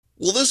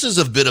Well, this is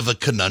a bit of a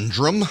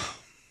conundrum.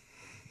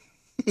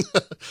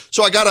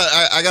 So I got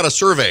a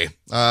survey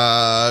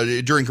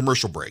during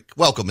commercial break.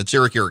 Welcome, it's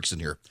Eric Erickson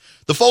here.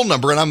 The phone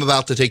number, and I'm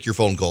about to take your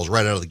phone calls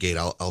right out of the gate.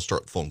 I'll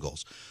start the phone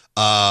calls.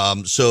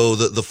 So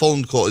the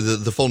phone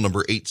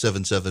number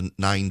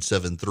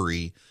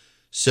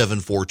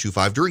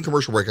 877-973-7425. During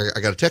commercial break, I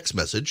got a text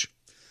message,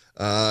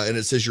 and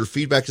it says your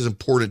feedback is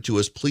important to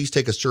us. Please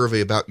take a survey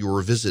about your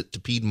visit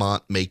to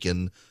Piedmont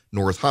Macon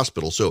North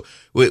Hospital. So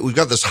we've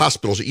got this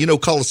hospital.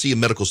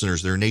 Coliseum Medical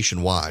Centers. They're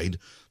nationwide.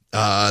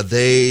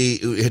 They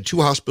had two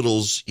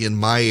hospitals in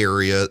my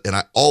area, and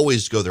I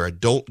always go there. I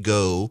don't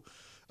go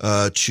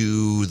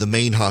to the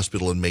main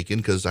hospital in Macon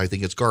because I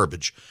think it's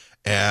garbage.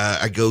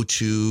 I go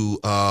to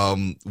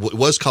what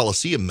was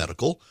Coliseum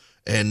Medical,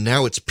 and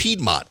now it's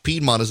Piedmont.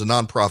 Piedmont is a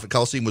nonprofit.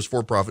 Coliseum was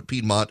for-profit.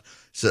 Piedmont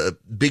is a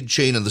big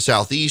chain in the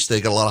Southeast.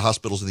 They got a lot of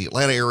hospitals in the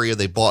Atlanta area.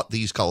 They bought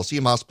these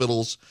Coliseum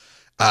hospitals,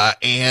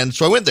 and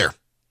so I went there.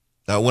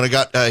 When I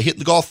got hit in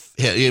the golf,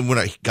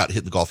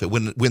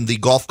 when the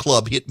golf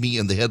club hit me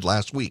in the head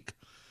last week.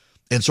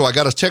 And so I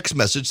got a text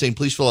message saying,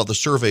 please fill out the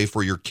survey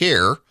for your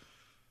care.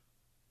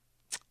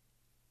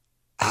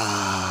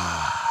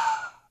 I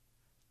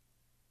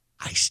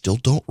still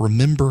don't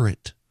remember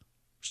it.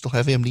 Still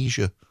have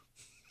amnesia.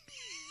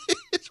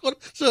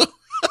 So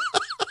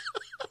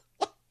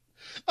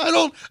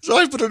I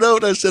put a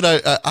note. I said,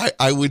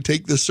 I would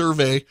take the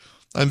survey.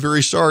 I'm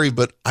very sorry,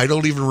 but I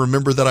don't even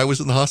remember that I was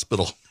in the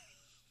hospital.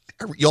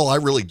 Y'all, I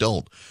really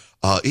don't.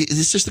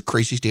 It's just the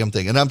craziest damn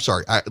thing. And I'm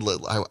sorry. I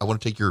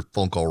want to take your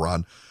phone call,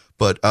 Ron.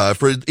 But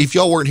if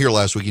y'all weren't here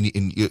last week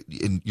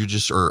and you're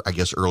just, or I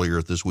guess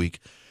earlier this week,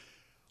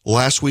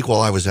 last week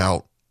while I was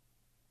out,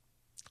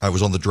 I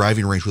was on the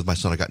driving range with my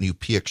son. I got new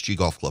PXG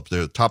golf clubs.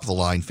 They're top of the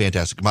line,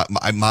 fantastic.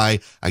 I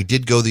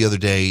did go the other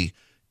day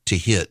to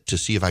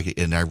see if I could,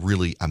 and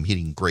I'm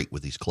hitting great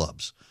with these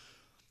clubs.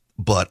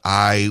 But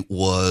I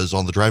was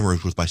on the driving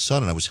range with my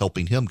son, and I was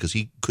helping him because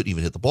he couldn't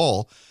even hit the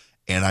ball.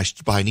 And I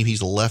stood behind him.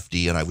 He's a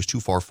lefty, and I was too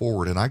far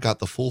forward, and I got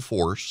the full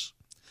force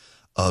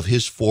of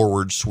his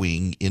forward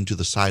swing into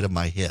the side of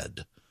my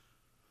head.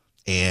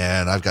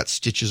 And I've got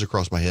stitches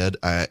across my head,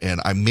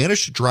 and I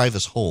managed to drive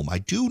us home. I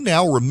do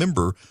now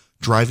remember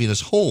driving us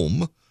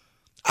home.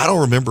 I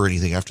don't remember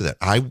anything after that.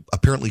 I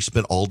apparently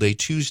spent all day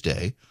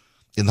Tuesday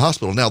in the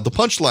hospital. Now, the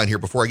punchline here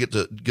before I get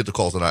to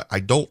calls, and I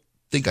don't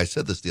think I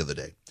said this the other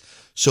day.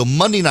 So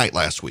Monday night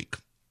last week,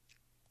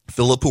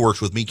 Philip, who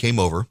works with me, came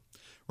over.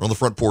 We're on the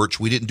front porch.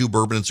 We didn't do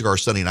bourbon and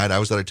cigars Sunday night. I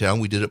was out of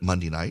town. We did it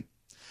Monday night.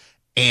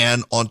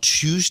 And on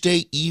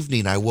Tuesday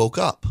evening, I woke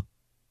up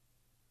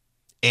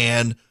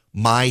and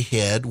my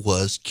head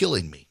was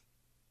killing me.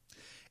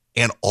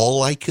 And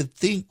all I could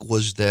think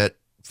was that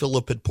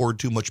Philip had poured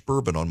too much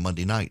bourbon on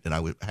Monday night and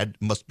I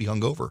must be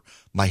hungover.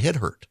 My head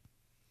hurt.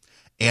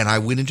 And I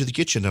went into the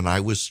kitchen and I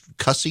was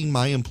cussing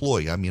my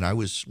employee. I mean, I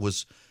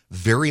was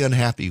very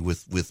unhappy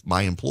with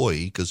my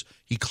employee because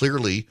he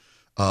clearly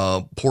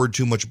poured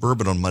too much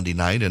bourbon on Monday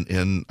night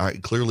and I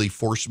clearly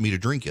forced me to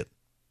drink it.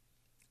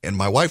 And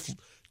my wife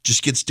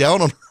just gets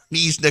down on her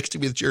knees next to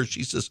me in the chair.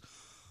 She says,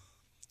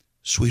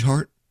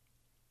 sweetheart,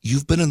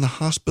 you've been in the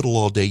hospital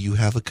all day. You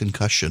have a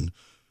concussion.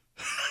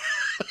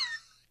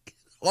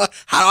 What?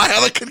 How do I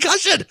have a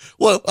concussion?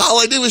 Well,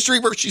 all I did was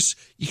drink bourbon.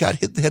 You got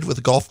hit in the head with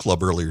a golf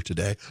club earlier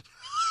today.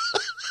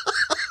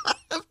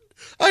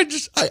 I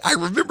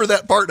remember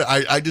that part.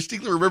 I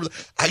distinctly remember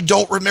that. I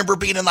don't remember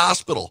being in the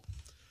hospital.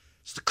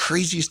 It's the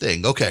craziest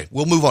thing. Okay,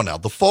 we'll move on now.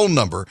 The phone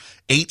number,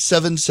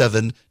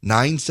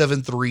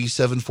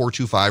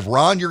 877-973-7425.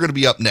 Ron, you're going to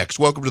be up next.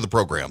 Welcome to the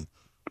program.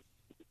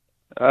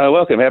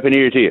 Welcome. Happy New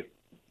Year to you.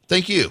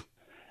 Thank you.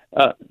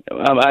 I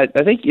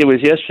think it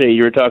was yesterday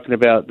you were talking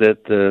about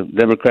that the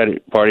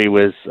Democratic Party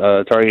was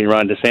targeting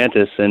Ron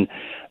DeSantis and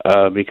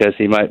because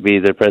he might be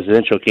the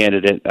presidential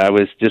candidate. I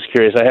was just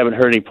curious. I haven't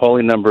heard any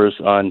polling numbers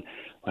on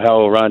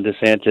how Ron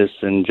DeSantis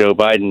and Joe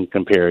Biden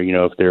compare,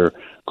 if they're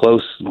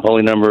close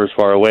polling numbers,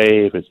 far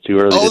away, if it's too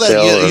early to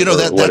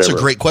tell. That's a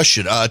great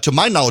question. To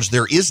my knowledge,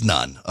 there is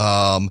none.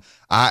 I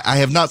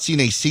have not seen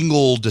a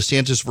single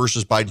DeSantis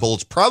versus Biden poll.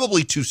 It's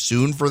probably too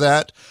soon for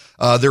that.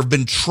 There have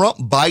been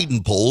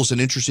Trump-Biden polls, and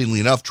interestingly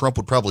enough, Trump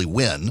would probably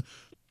win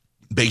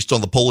based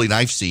on the polling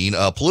I've seen.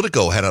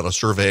 Politico had out a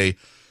survey,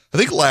 I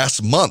think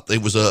last month.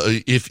 It was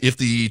if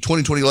the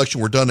 2020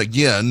 election were done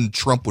again,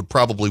 Trump would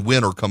probably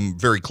win or come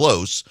very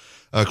close.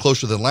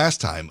 Closer than last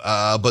time.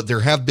 But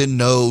there have been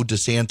no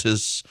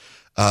DeSantis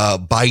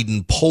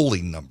Biden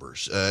polling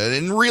numbers.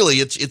 And really,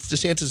 it's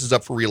DeSantis is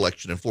up for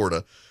re-election in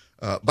Florida.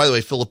 By the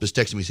way, Philip is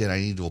texting me saying I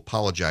need to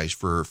apologize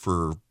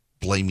for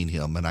blaming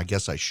him, and I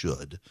guess I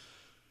should.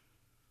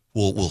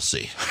 We'll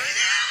see.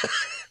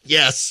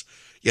 Yes,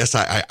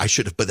 I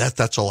should have, but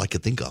that's all I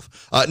could think of.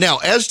 Now,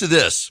 as to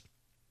this,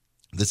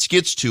 the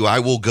skits to, I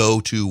will go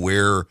to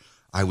where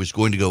I was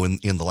going to go in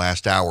the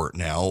last hour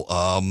now.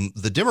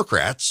 The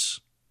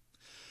Democrats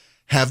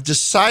have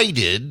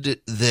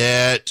decided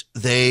that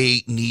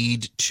they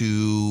need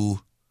to,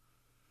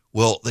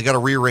 they got to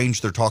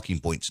rearrange their talking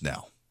points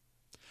now.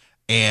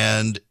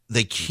 And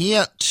they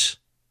can't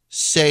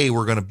say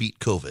we're going to beat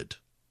COVID.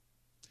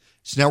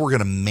 So now we're going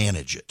to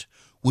manage it,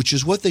 which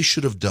is what they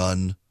should have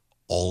done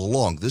all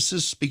along. This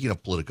is, speaking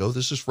of Politico,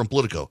 this is from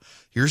Politico.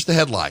 Here's the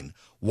headline.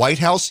 White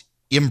House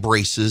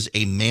embraces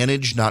a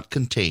manage, not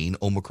contain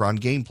Omicron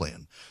game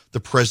plan. The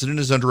president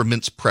is under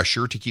immense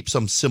pressure to keep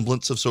some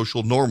semblance of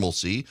social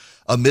normalcy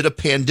amid a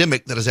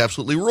pandemic that is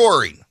absolutely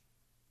roaring.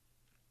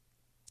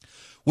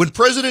 When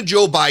President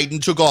Joe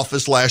Biden took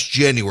office last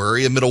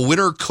January amid a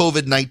winter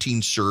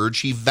COVID-19 surge,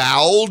 he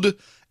vowed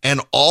an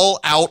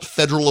all-out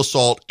federal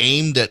assault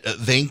aimed at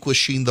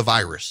vanquishing the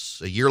virus.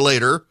 A year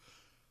later,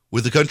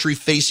 with the country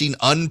facing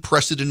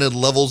unprecedented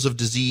levels of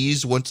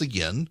disease once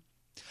again,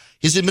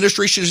 his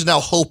administration is now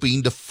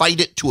hoping to fight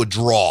it to a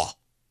draw.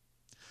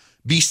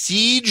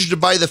 Besieged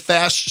by the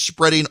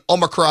fast-spreading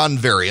Omicron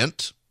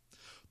variant,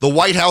 the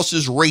White House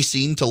is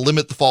racing to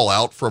limit the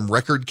fallout from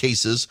record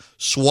cases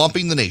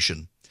swamping the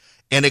nation,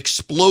 an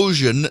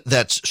explosion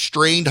that's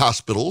strained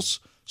hospitals,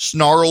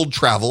 snarled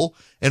travel,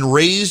 and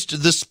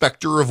raised the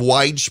specter of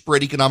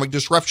widespread economic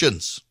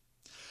disruptions.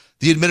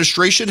 The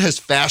administration has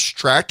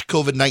fast-tracked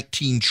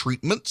COVID-19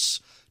 treatments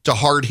to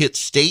hard-hit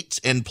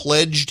states and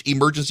pledged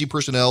emergency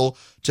personnel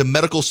to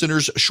medical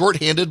centers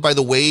shorthanded by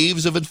the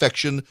waves of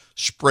infection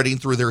spreading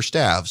through their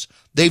staffs.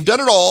 They've done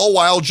it all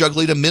while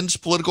juggling immense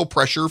political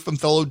pressure from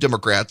fellow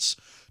Democrats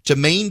to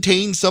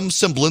maintain some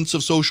semblance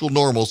of social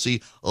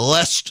normalcy,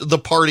 lest the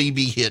party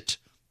be hit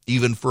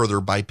even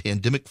further by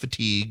pandemic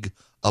fatigue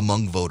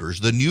among voters.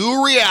 The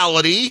new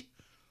reality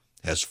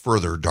has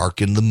further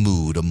darkened the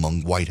mood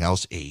among White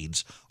House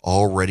aides,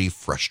 already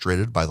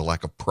frustrated by the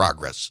lack of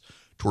progress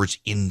towards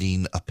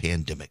ending a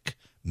pandemic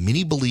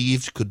many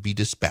believed could be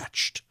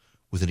dispatched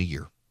within a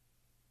year.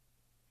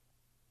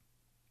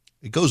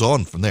 It goes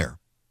on from there.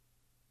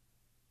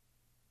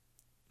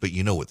 But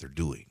you know what they're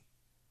doing.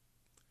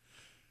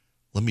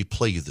 Let me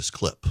play you this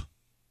clip.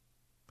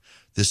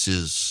 This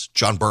is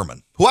John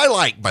Berman, who I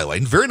like, by the way,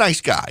 very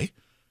nice guy,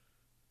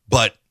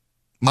 but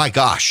my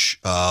gosh,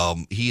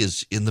 he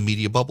is in the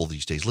media bubble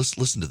these days. Let's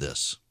listen to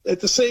this.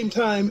 At the same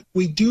time,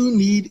 we do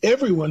need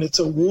everyone. It's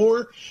a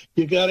war.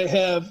 You got to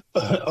have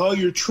all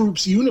your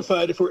troops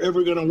unified if we're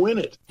ever going to win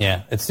it.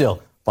 Yeah, it's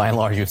still, by and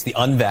large, it's the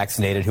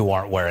unvaccinated who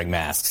aren't wearing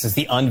masks. It's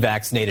the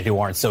unvaccinated who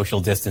aren't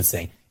social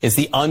distancing. It's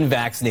the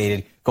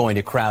unvaccinated going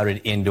to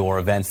crowded indoor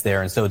events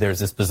there. And so there's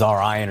this bizarre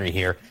irony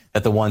here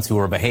that the ones who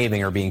are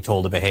behaving are being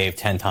told to behave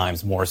 10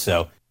 times more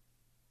so.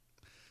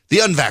 The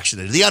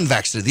unvaccinated, the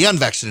unvaccinated, the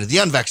unvaccinated, the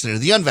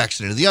unvaccinated, the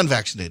unvaccinated, the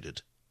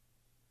unvaccinated.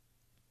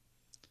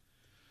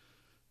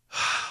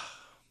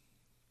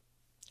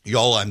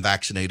 Y'all, I'm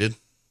vaccinated.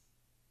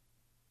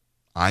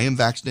 I am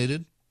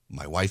vaccinated.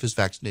 My wife is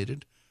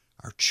vaccinated.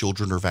 Our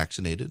children are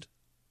vaccinated.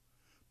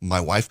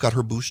 My wife got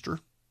her booster.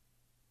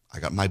 I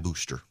got my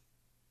booster.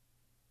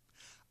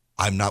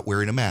 I'm not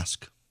wearing a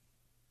mask.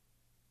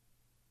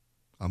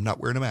 I'm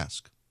not wearing a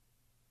mask.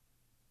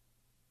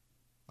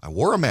 I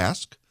wore a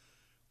mask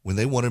when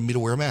they wanted me to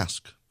wear a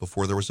mask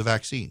before there was a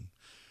vaccine.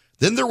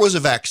 Then there was a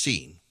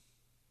vaccine.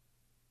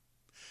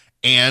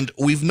 And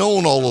we've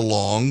known all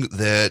along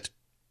that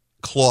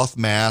cloth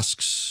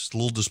masks,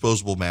 little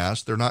disposable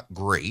masks, they're not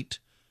great.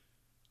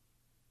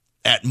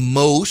 At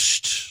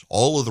most,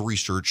 all of the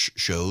research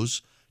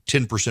shows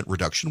 10%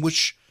 reduction,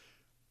 which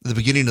at the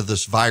beginning of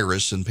this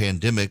virus and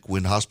pandemic,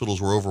 when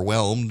hospitals were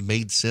overwhelmed,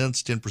 made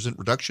sense. 10%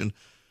 reduction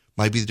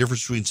might be the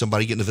difference between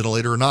somebody getting a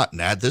ventilator or not.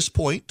 And at this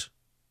point,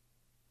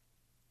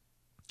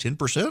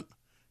 10%,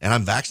 and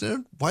I'm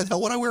vaccinated, why the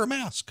hell would I wear a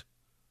mask?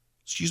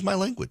 Excuse my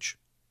language.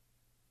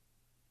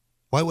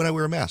 Why would I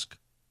wear a mask?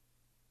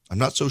 I'm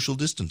not social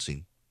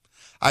distancing.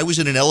 I was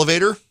in an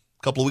elevator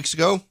a couple of weeks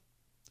ago.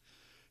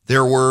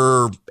 There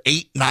were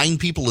 8, 9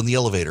 people in the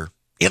elevator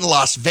in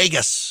Las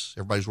Vegas.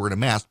 Everybody's wearing a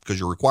mask because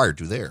you're required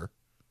to there.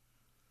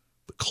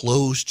 But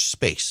closed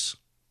space.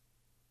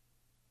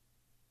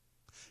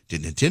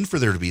 Didn't intend for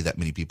there to be that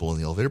many people in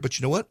the elevator, but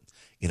you know what?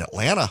 In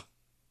Atlanta,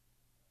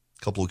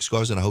 a couple of weeks ago,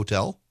 I was in a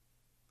hotel.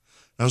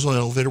 And I was on an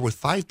elevator with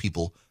 5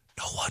 people.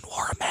 No one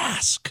wore a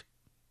mask.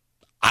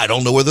 I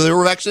don't know whether they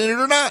were vaccinated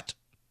or not.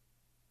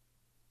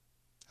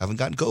 Haven't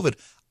gotten COVID.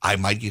 I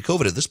might get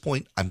COVID at this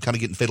point. I'm kind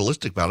of getting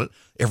fatalistic about it.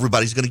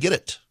 Everybody's going to get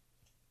it.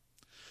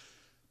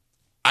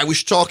 I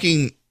was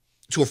talking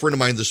to a friend of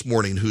mine this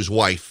morning whose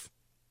wife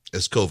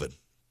has COVID.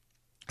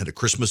 At a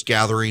Christmas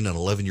gathering, an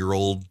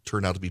 11-year-old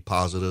turned out to be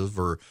positive,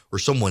 or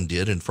someone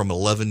did, and from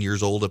 11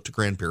 years old up to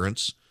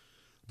grandparents,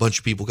 a bunch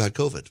of people got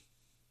COVID.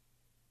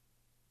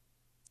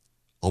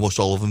 Almost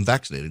all of them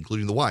vaccinated,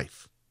 including the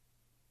wife.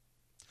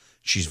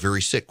 She's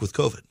very sick with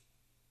COVID.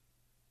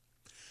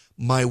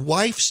 My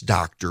wife's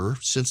doctor,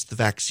 since the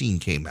vaccine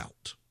came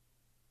out,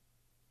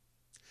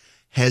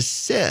 has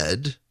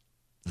said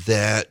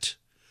that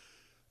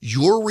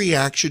your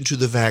reaction to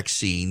the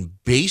vaccine,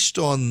 based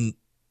on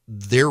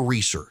their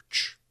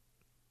research,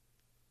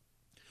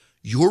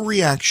 your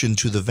reaction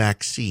to the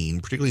vaccine,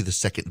 particularly the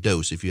second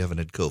dose if you haven't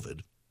had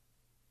COVID,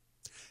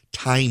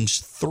 times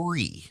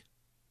 3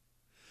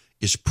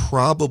 is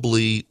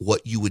probably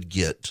what you would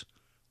get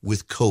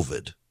with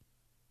COVID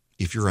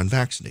if you're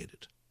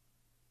unvaccinated.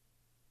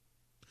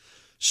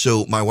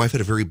 So my wife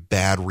had a very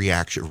bad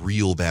reaction,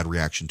 real bad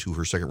reaction to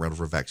her second round of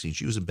her vaccine.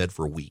 She was in bed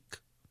for a week.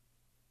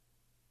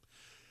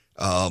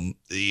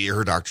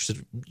 Her doctor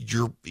said,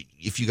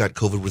 if you got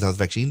COVID without the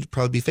vaccine, it'd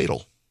probably be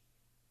fatal,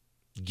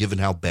 given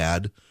how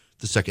bad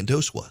the second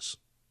dose was.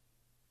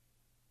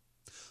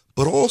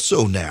 But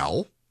also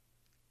now,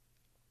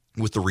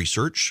 with the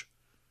research,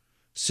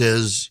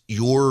 says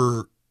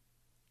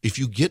if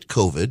you get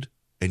COVID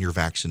and you're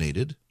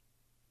vaccinated,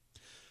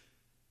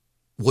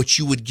 what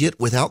you would get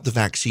without the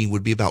vaccine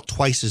would be about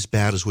twice as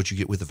bad as what you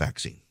get with the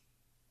vaccine.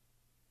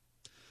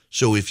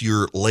 So if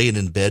you're laying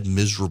in bed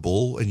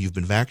miserable and you've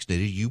been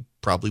vaccinated, you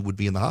probably would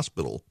be in the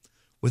hospital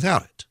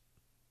without it.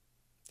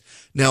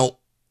 Now,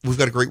 we've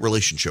got a great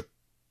relationship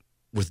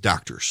with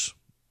doctors.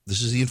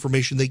 This is the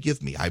information they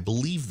give me. I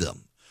believe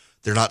them.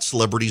 They're not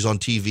celebrities on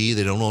TV.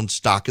 They don't own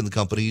stock in the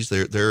companies.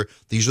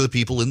 These are the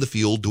people in the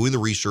field doing the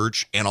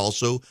research and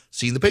also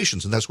seeing the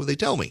patients, and that's what they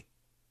tell me.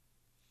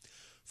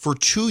 For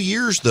 2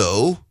 years,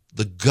 though,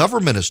 the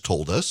government has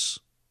told us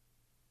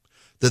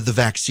that the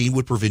vaccine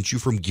would prevent you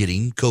from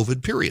getting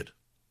COVID, period.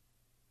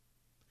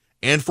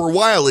 And for a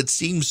while, it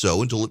seemed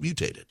so until it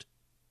mutated.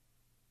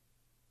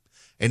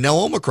 And now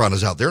Omicron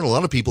is out there, and a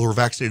lot of people who are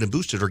vaccinated and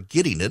boosted are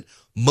getting it.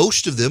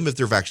 Most of them, if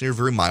they're vaccinated, are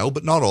very mild,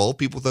 but not all.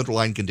 People with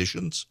underlying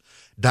conditions,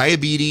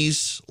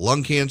 diabetes,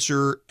 lung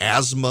cancer,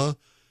 asthma,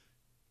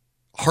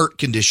 heart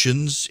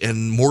conditions,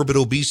 and morbid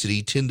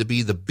obesity tend to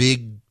be the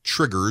big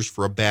triggers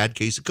for a bad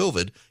case of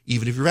COVID,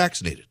 even if you're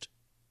vaccinated.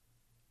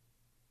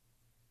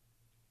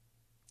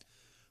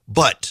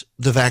 But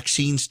the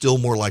vaccine's still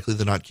more likely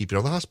than not keep you out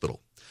of the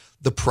hospital.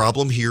 The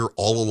problem here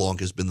all along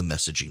has been the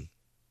messaging.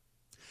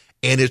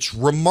 And it's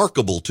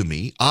remarkable to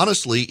me.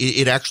 Honestly,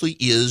 it actually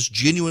is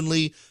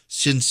genuinely,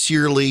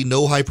 sincerely,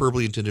 no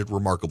hyperbole intended,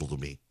 remarkable to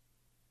me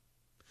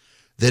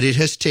that it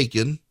has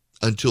taken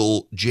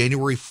until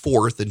January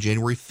 4th and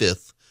January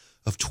 5th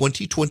of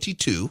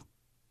 2022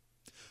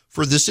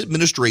 for this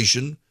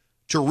administration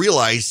to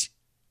realize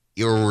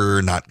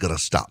you're not going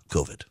to stop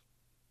COVID.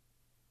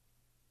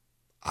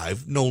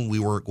 I've known we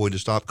weren't going to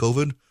stop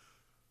COVID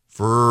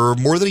for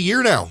more than a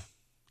year now,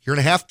 year and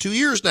a half, 2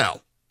 years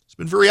now. It's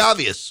been very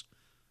obvious.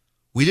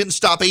 We didn't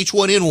stop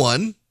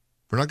H1N1.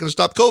 We're not going to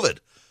stop COVID.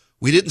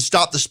 We didn't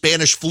stop the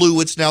Spanish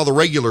flu. It's now the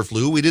regular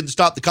flu. We didn't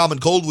stop the common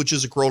cold, which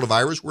is a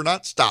coronavirus. We're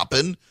not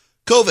stopping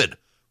COVID.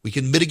 We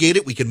can mitigate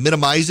it. We can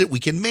minimize it. We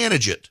can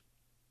manage it.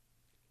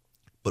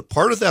 But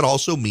part of that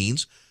also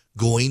means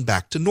going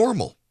back to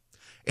normal.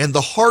 And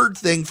the hard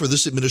thing for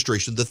this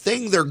administration, the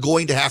thing they're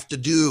going to have to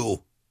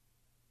do,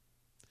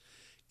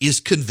 is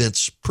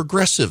convince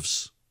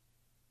progressives.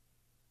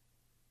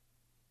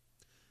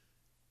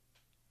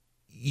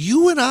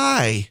 You and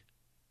I,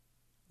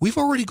 we've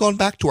already gone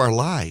back to our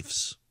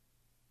lives.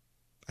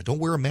 I don't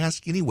wear a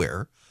mask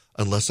anywhere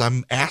unless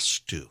I'm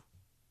asked to.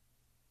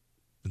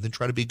 And then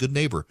try to be a good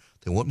neighbor.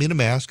 They want me in a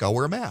mask, I'll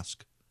wear a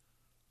mask.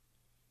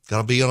 Got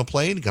to be on a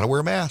plane, got to wear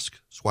a mask.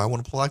 That's why I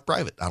want to fly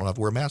private. I don't have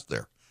to wear a mask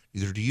there.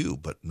 Neither do you,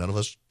 but none of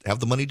us have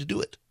the money to do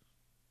it.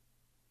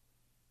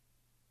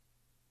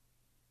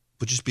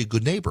 But just be a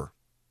good neighbor.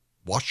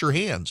 Wash your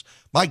hands.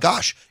 My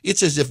gosh,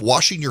 it's as if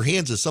washing your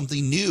hands is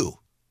something new.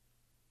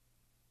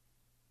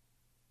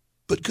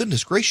 But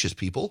goodness gracious,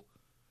 people,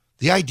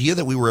 the idea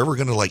that we were ever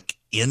going to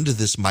end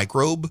this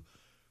microbe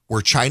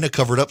where China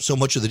covered up so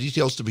much of the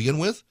details to begin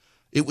with,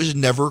 it was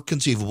never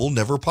conceivable,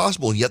 never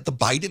possible. And yet the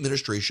Biden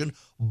administration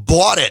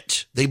bought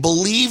it. They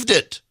believed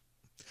it.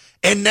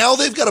 And now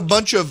they've got a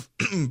bunch of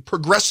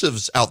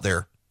progressives out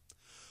there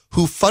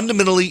who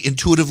fundamentally,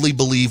 intuitively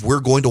believe we're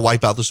going to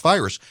wipe out this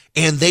virus.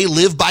 And they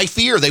live by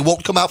fear. They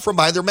won't come out from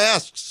behind their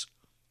masks.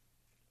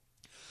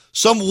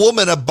 Some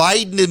woman, a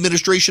Biden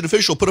administration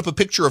official, put up a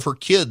picture of her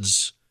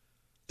kids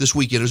this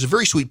weekend. It was a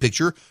very sweet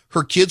picture.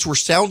 Her kids were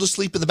sound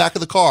asleep in the back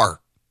of the car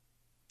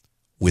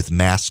with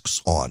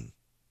masks on.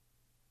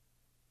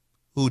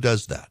 Who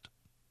does that?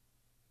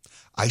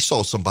 I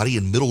saw somebody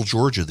in Middle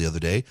Georgia the other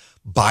day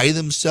by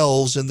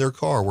themselves in their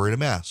car wearing a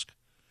mask.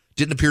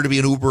 Didn't appear to be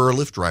an Uber or a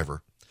Lyft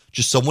driver.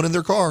 Just someone in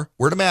their car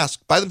wearing a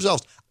mask by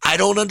themselves. I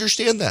don't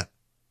understand that.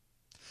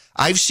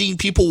 I've seen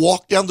people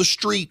walk down the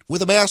street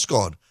with a mask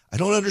on. I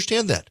don't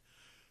understand that.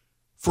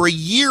 For a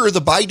year, the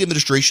Biden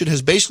administration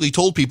has basically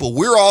told people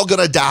we're all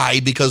going to die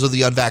because of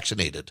the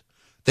unvaccinated.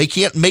 They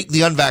can't make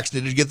the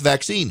unvaccinated get the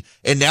vaccine.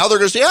 And now they're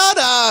going to say,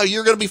 no,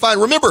 you're going to be fine.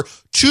 Remember,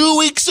 2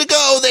 weeks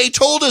ago, they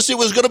told us it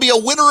was going to be a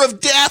winter of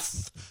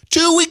death.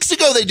 2 weeks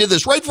ago, they did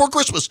this right before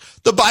Christmas.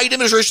 The Biden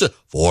administration said,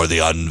 for the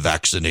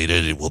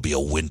unvaccinated, it will be a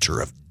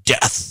winter of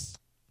death.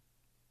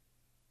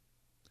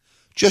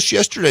 Just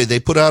yesterday, they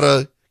put out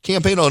a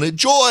campaign on it.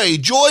 Joy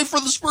for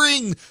the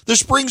spring. The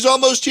spring's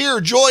almost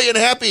here. Joy and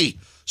happy.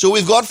 So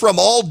we've gone from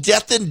all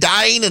death and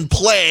dying and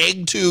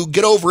plague to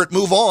get over it,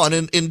 move on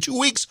in 2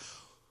 weeks,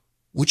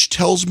 which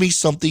tells me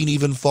something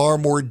even far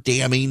more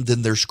damning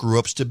than their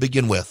screw-ups to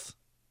begin with.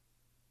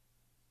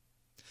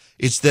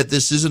 It's that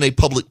this isn't a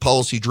public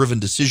policy-driven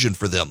decision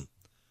for them.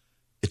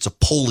 It's a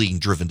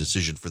polling-driven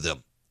decision for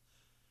them.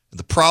 And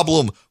the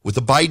problem with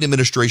the Biden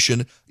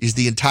administration is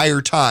the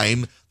entire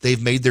time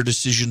they've made their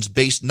decisions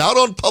based not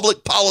on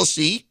public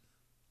policy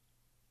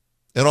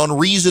and on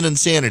reason and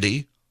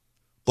sanity,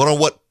 but on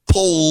what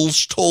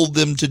polls told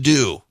them to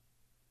do.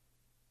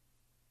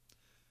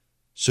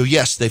 So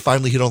yes, they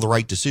finally hit on the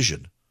right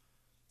decision.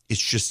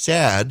 It's just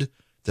sad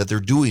that they're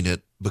doing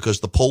it because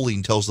the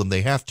polling tells them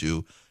they have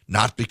to,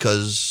 not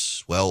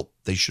because, well,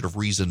 they should have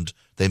reasoned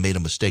they made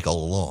a mistake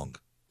all along.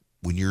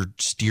 When you're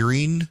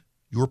steering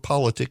your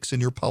politics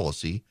and your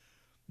policy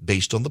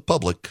based on the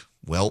public,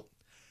 well,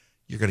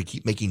 you're going to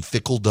keep making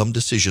fickle, dumb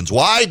decisions.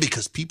 Why?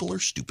 Because people are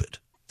stupid.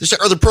 This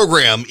hour of the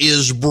program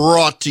is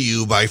brought to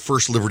you by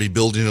First Liberty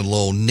Building and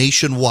Loan.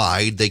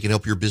 Nationwide, they can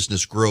help your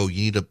business grow.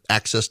 You need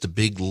access to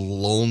big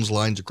loans,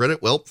 lines of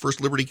credit? Well,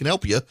 First Liberty can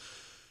help you.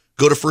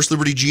 Go to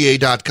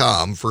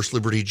firstlibertyga.com,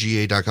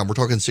 firstlibertyga.com. We're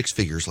talking six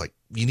figures. Like,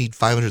 you need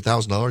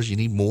 $500,000. You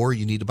need more.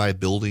 You need to buy a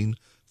building,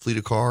 fleet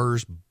of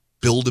cars,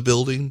 build a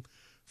building.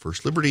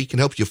 First Liberty can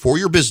help you for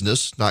your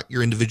business, not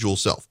your individual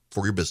self,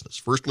 for your business.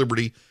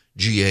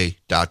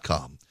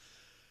 firstlibertyga.com.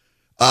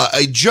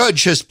 A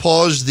judge has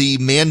paused the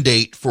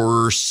mandate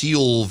for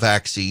SEAL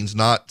vaccines,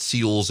 not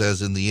SEALs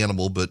as in the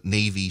animal, but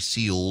Navy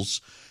SEALs.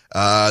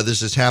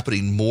 This is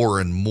happening more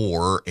and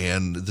more,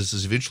 and this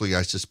is eventually,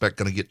 I suspect,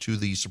 going to get to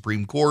the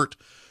Supreme Court.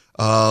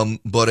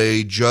 But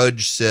a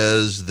judge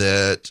says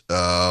that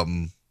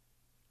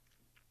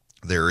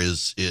there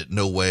is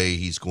no way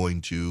he's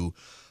going to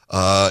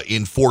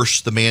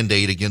enforce the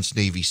mandate against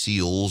Navy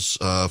SEALs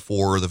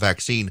for the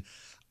vaccine.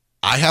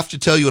 I have to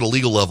tell you, at a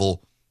legal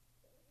level,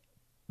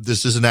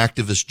 this is an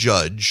activist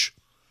judge.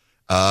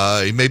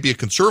 He may be a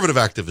conservative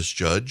activist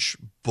judge,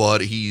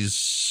 but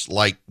he's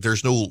like,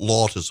 there's no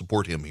law to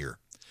support him here.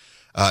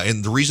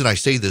 And the reason I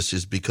say this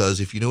is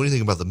because if you know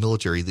anything about the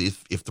military,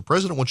 if the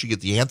president wants you to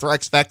get the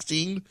anthrax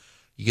vaccine,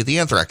 you get the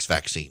anthrax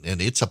vaccine. And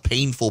it's a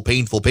painful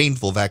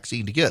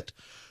vaccine to get.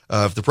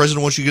 If the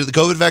president wants you to get the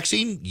COVID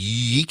vaccine,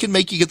 he can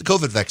make you get the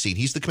COVID vaccine.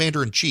 He's the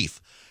commander in chief.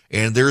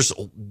 And there's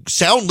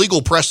sound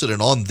legal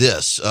precedent on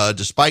this,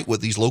 despite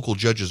what these local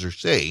judges are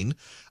saying.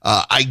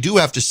 I do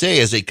have to say,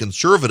 as a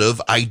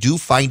conservative, I do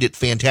find it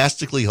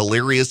fantastically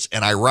hilarious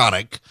and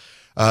ironic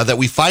that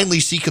we finally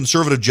see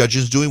conservative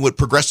judges doing what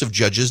progressive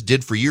judges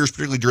did for years,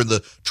 particularly during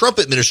the Trump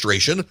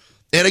administration.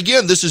 And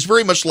again, this is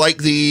very much like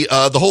the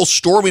whole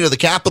storming of the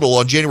Capitol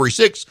on January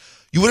 6th.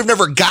 You would have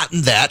never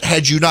gotten that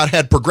had you not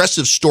had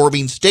progressive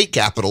storming state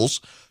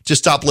capitals to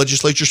stop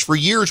legislatures for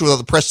years without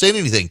the press saying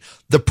anything.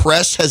 The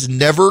press has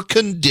never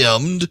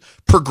condemned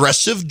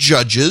progressive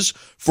judges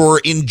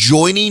for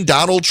enjoining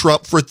Donald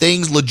Trump for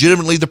things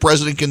legitimately the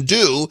president can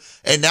do.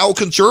 And now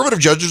conservative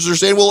judges are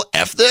saying, well,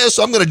 F this,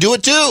 I'm going to do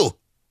it too.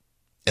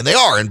 And they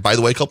are. And by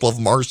the way, a couple of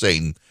them are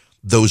saying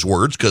those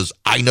words because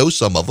I know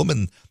some of them,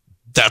 and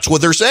that's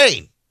what they're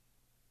saying.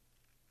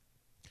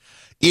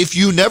 If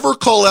you never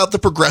call out the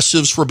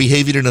progressives for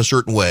behaving in a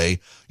certain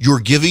way, you're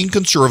giving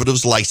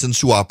conservatives license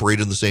to operate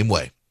in the same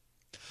way.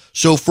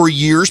 So for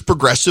years,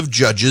 progressive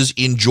judges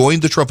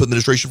enjoined the Trump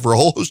administration for a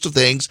whole host of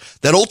things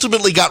that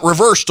ultimately got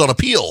reversed on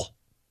appeal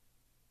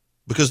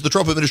because the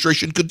Trump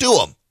administration could do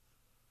them.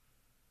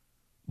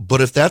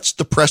 But if that's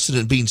the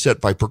precedent being set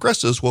by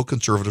progressives, well,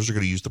 conservatives are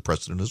going to use the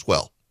precedent as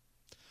well.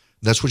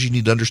 That's what you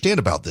need to understand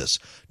about this.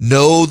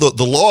 No,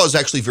 the law is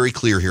actually very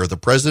clear here. The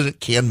president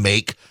can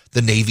make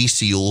the Navy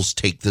SEALs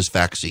take this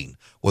vaccine.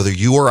 Whether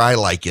you or I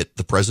like it,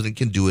 the president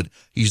can do it.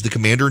 He's the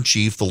commander in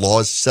chief. The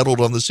law is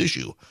settled on this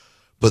issue.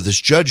 But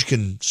this judge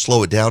can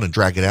slow it down and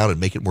drag it out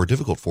and make it more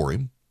difficult for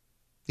him.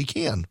 He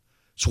can.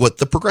 It's what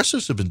the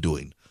progressives have been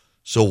doing.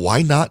 So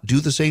why not do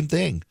the same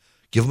thing?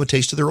 Give them a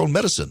taste of their own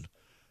medicine.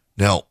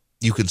 Now,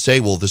 you can say,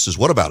 well, this is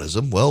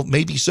whataboutism. Well,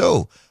 maybe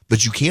so.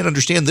 But you can't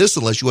understand this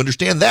unless you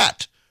understand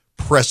that.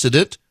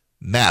 Precedent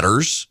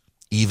matters,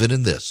 even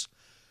in this.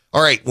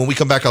 All right, when we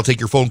come back, I'll take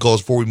your phone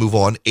calls before we move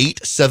on.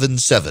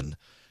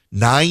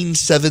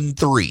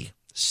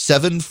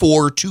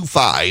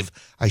 877-973-7425.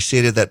 I say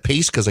it at that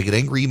pace because I get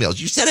angry emails.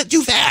 You said it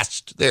too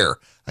fast. There,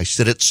 I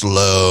said it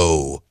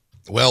slow.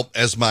 Well,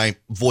 as my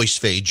voice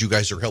fades, you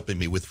guys are helping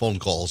me with phone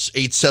calls.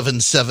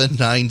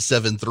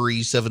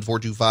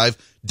 877-973-7425.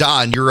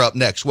 Don, you're up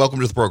next. Welcome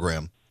to the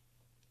program.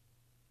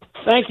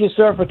 Thank you,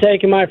 sir, for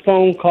taking my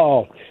phone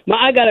call.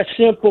 I got a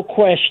simple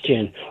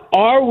question.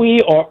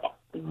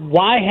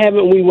 Why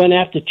haven't we went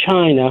after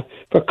China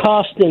for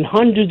costing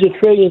hundreds of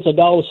trillions of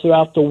dollars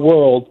throughout the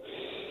world?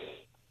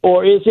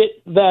 Or is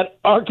it that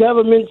our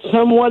government's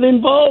somewhat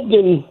involved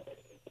in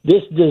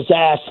this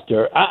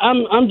disaster?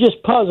 I'm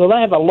just puzzled.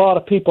 I have a lot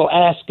of people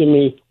asking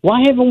me,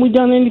 why haven't we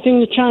done anything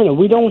to China?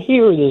 We don't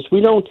hear this.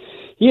 We don't,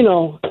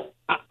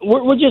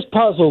 we're just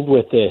puzzled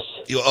with this.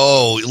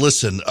 Oh,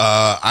 listen,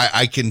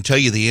 I can tell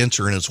you the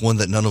answer, and it's one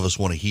that none of us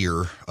want to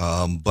hear,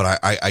 but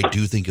I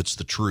do think it's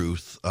the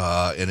truth,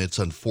 and it's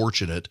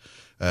unfortunate.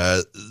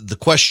 The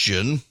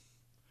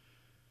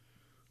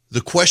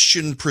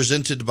question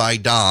presented by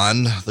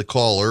Don, the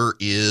caller,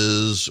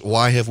 is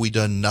why have we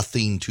done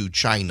nothing to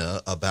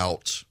China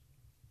about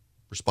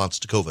response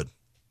to COVID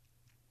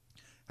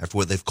after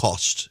what they've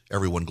cost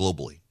everyone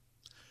globally?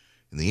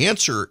 And the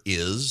answer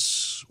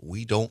is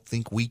we don't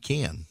think we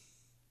can.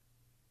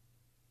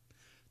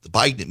 The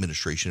Biden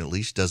administration, at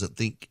least, doesn't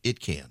think it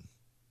can.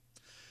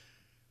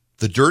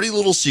 The dirty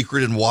little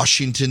secret in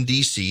Washington,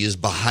 D.C. is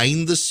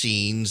behind the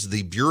scenes,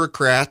 the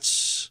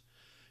bureaucrats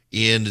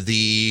in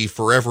the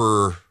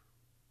forever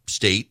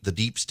state, the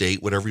deep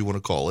state, whatever you want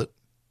to call it,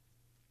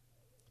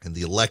 and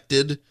the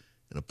elected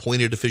and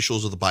appointed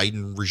officials of the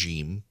Biden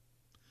regime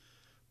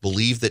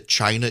believe that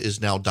China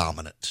is now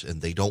dominant.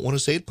 And they don't want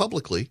to say it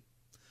publicly,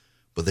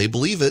 but they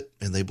believe it,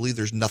 and they believe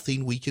there's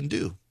nothing we can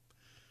do.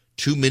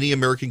 Too many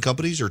American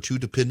companies are too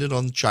dependent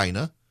on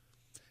China,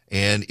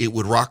 and it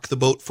would rock the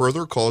boat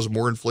further, cause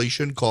more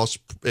inflation, cause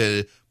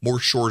more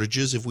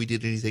shortages if we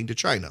did anything to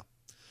China.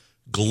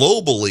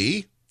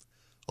 Globally,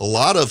 a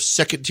lot of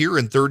second-tier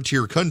and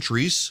third-tier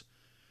countries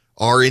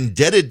are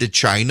indebted to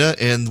China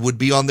and would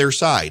be on their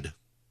side.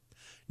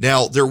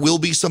 Now, there will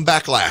be some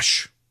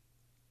backlash.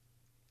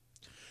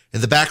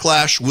 And the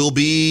backlash will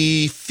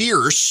be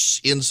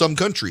fierce in some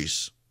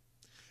countries.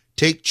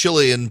 Take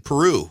Chile and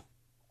Peru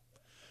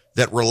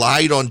that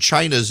relied on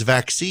China's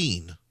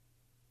vaccine,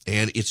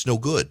 and it's no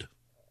good.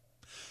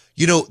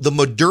 You know, the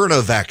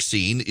Moderna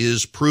vaccine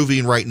is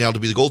proving right now to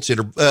be the gold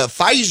standard.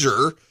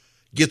 Pfizer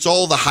gets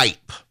all the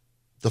hype.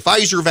 The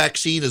Pfizer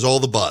vaccine is all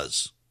the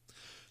buzz.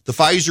 The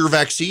Pfizer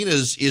vaccine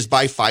is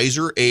by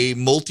Pfizer, a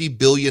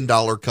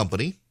multi-billion-dollar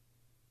company.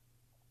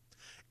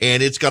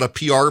 And it's got a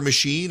PR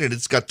machine, and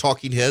it's got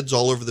talking heads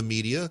all over the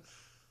media.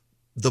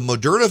 The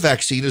Moderna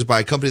vaccine is by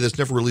a company that's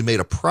never really made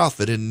a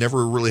profit and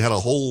never really had a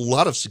whole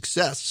lot of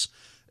success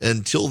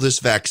until this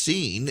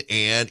vaccine,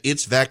 and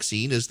its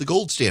vaccine is the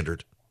gold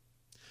standard.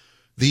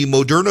 The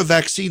Moderna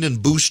vaccine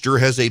and booster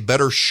has a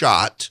better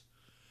shot,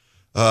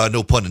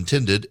 no pun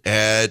intended,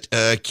 at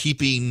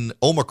keeping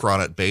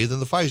Omicron at bay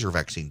than the Pfizer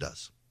vaccine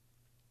does.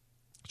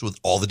 That's what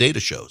all the data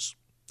shows.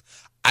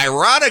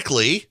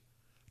 Ironically,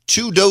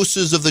 2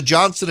 doses of the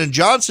Johnson &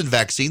 Johnson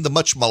vaccine, the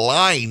much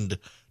maligned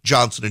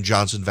Johnson &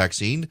 Johnson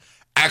vaccine,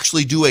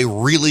 actually do a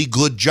really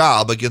good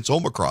job against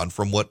Omicron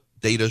from what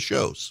data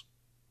shows.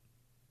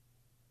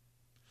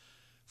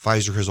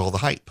 Pfizer has all the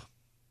hype.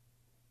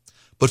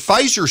 But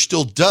Pfizer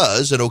still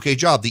does an okay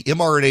job. The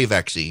mRNA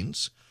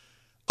vaccines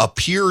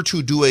appear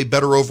to do a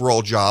better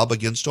overall job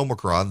against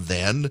Omicron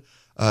than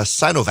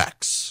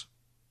Sinovac.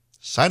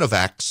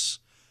 Sinovac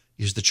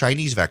is the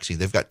Chinese vaccine.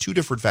 They've got 2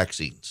 different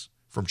vaccines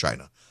from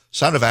China.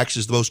 Sinovac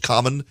is the most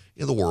common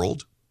in the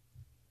world,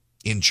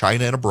 in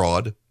China and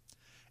abroad,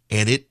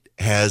 and it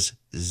has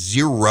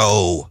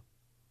 0,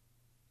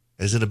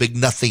 as in a big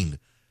nothing,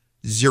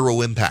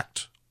 0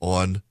 impact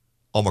on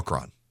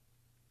Omicron.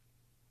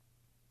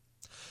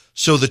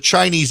 So the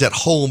Chinese at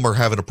home are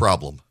having a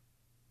problem.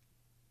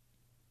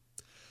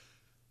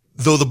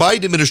 Though the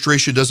Biden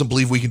administration doesn't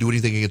believe we can do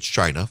anything against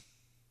China,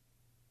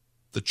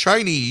 the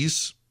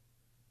Chinese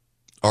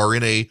are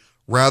in a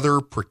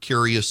rather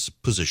precarious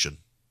position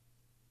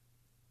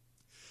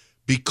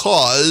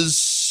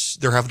because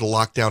they're having to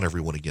lock down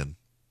everyone again.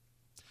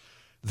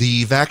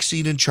 The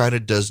vaccine in China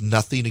does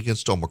nothing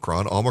against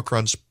Omicron.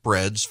 Omicron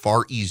spreads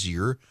far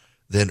easier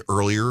than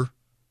earlier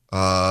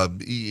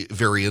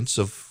variants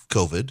of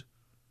COVID.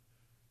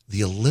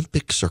 The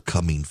Olympics are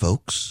coming,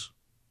 folks.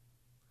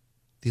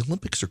 The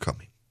Olympics are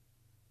coming.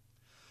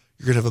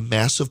 You're going to have a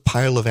massive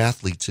pile of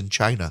athletes in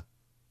China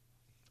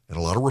and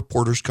a lot of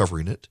reporters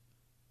covering it.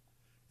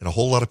 And a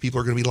whole lot of people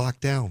are going to be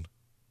locked down.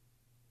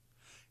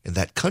 And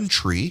that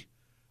country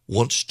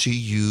wants to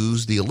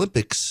use the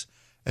Olympics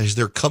as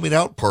their coming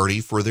out party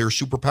for their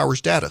superpower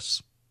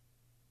status.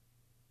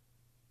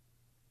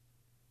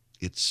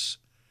 It's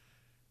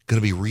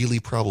going to be really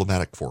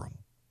problematic for them.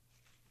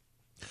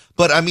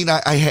 But I mean,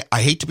 I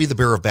hate to be the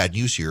bearer of bad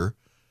news here,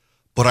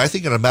 but I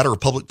think in a matter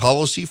of public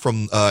policy,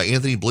 from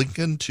Anthony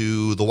Blinken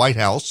to the White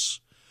House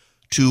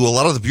to a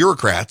lot of the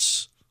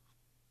bureaucrats,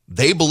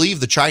 they believe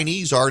the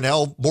Chinese are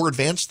now more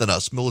advanced than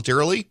us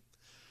militarily.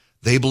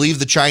 They believe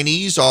the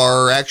Chinese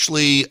are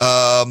actually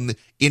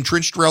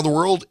entrenched around the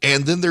world.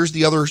 And then there's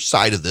the other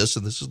side of this,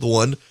 and this is the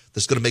one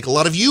that's going to make a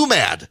lot of you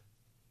mad.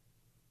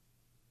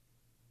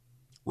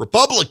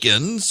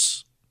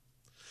 Republicans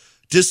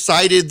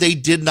decided they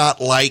did not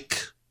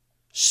like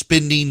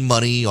spending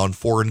money on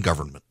foreign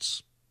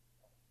governments.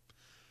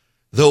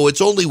 Though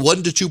it's only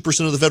 1% to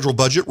 2% of the federal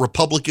budget,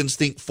 Republicans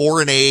think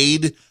foreign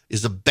aid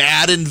is a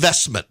bad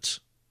investment.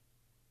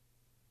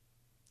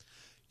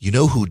 You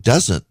know who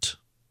doesn't?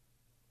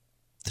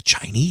 The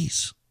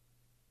Chinese.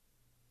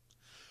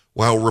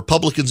 While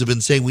Republicans have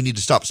been saying we need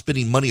to stop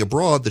spending money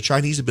abroad, the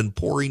Chinese have been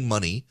pouring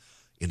money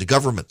into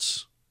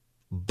governments,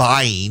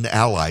 buying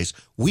allies.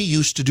 We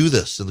used to do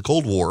this in the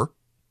Cold War.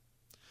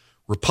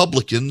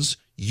 Republicans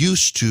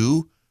used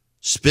to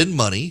spend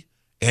money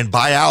and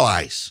buy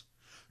allies.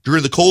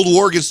 During the Cold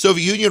War against the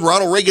Soviet Union,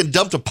 Ronald Reagan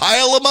dumped a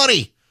pile of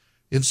money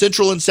in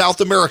Central and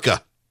South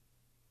America.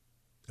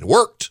 It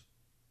worked.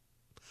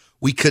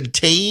 We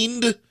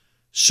contained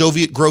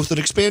Soviet growth and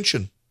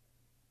expansion.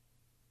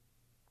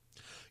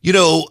 You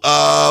know,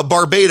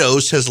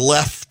 Barbados has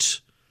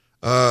left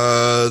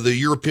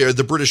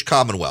the British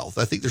Commonwealth.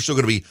 I think they're still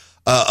going to be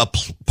a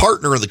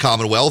partner in the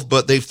Commonwealth,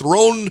 but they've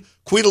thrown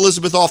Queen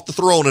Elizabeth off the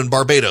throne in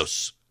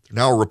Barbados. They're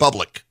now a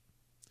republic.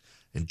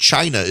 And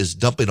China is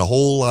dumping a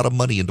whole lot of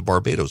money into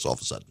Barbados all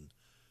of a sudden.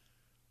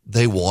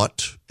 They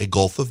want a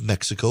Gulf of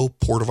Mexico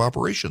port of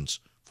operations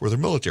for their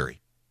military.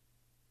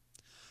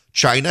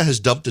 China has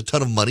dumped a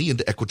ton of money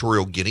into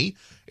Equatorial Guinea,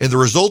 and the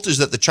result is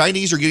that the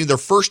Chinese are getting their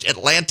first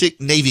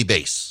Atlantic Navy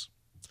base.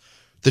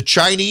 The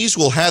Chinese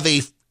will have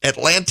a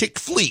Atlantic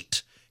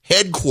fleet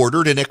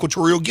headquartered in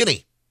Equatorial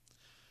Guinea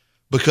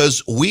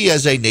because we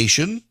as a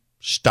nation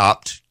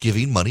stopped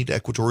giving money to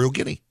Equatorial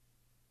Guinea.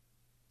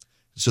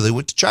 So they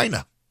went to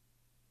China.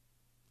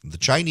 The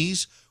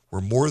Chinese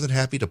were more than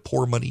happy to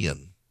pour money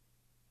in.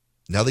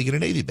 Now they get a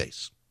Navy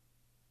base.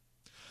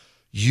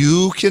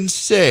 You can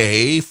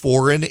say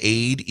foreign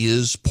aid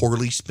is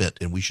poorly spent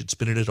and we should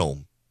spend it at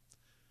home.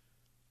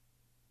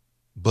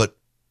 But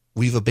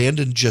we've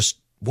abandoned just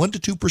 1%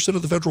 to 2%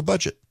 of the federal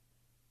budget.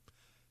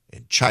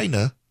 And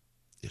China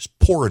is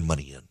pouring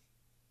money in.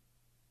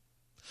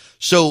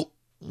 So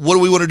what do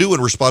we want to do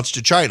in response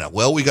to China?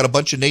 Well, we got a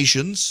bunch of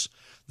nations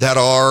that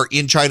are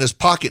in China's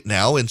pocket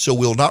now, and so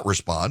we'll not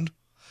respond.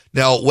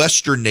 Now,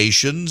 Western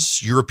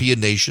nations, European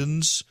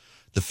nations,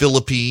 the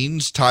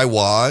Philippines,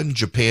 Taiwan,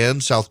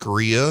 Japan, South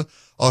Korea,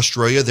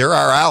 Australia, they're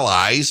our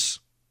allies.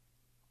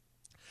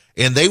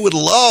 And they would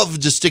love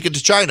to stick it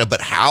to China. But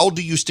how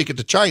do you stick it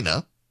to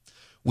China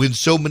when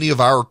so many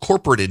of our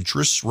corporate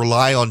interests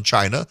rely on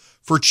China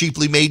for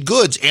cheaply made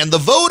goods? And the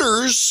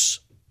voters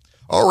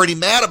are already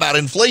mad about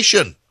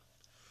inflation.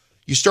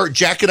 You start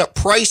jacking up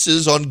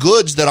prices on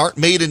goods that aren't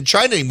made in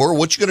China anymore.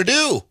 What you going to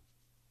do?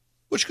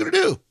 What you going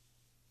to do?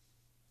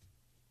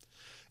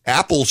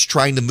 Apple's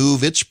trying to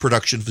move its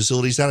production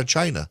facilities out of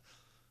China.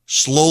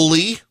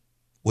 Slowly,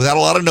 without a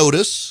lot of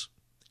notice,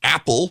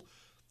 Apple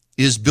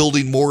is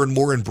building more and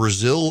more in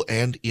Brazil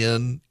and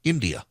in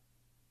India.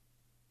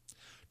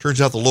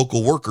 Turns out the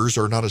local workers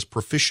are not as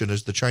proficient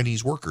as the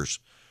Chinese workers.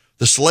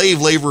 The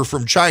slave labor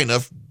from China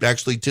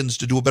actually tends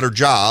to do a better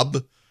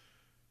job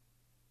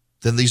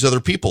than these other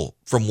people,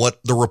 from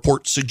what the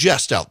reports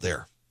suggest out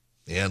there.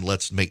 And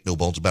let's make no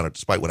bones about it,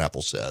 despite what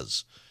Apple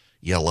says.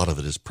 Yeah, a lot of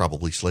it is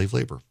probably slave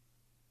labor.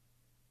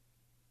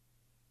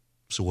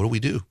 So what do we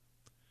do?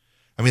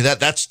 I mean,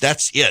 that's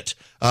it.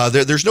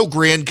 There's no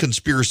grand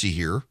conspiracy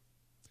here.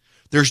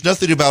 There's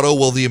nothing about, oh,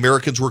 well, the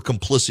Americans were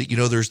complicit. You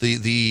know, there's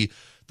the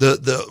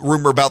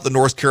rumor about the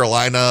North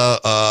Carolina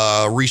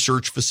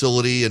research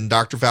facility and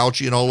Dr.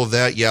 Fauci and all of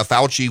that. Yeah,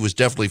 Fauci was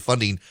definitely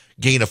funding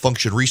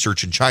gain-of-function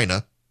research in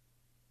China.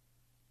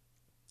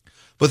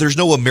 But there's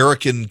no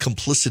American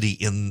complicity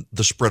in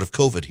the spread of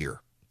COVID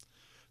here.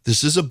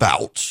 This is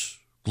about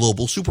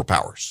global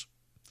superpowers.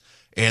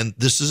 And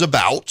this is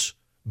about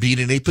being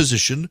in a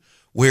position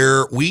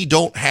where we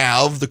don't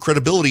have the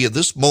credibility at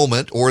this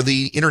moment or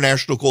the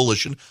international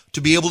coalition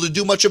to be able to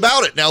do much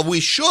about it. Now, we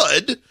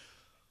should.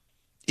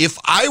 If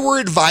I were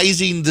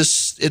advising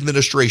this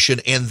administration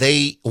and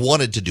they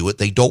wanted to do it,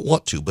 they don't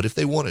want to, but if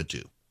they wanted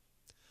to,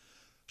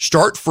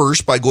 start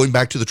first by going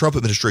back to the Trump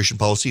administration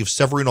policy of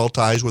severing all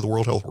ties with the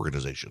World Health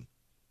Organization.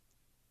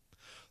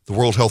 The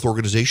World Health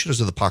Organization is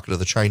in the pocket of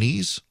the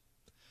Chinese.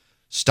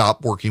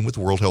 Stop working with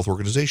the World Health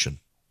Organization.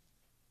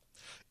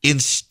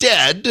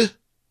 Instead,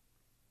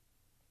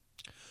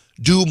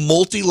 do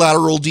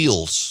multilateral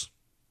deals.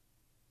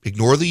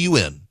 Ignore the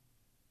UN.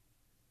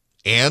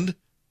 And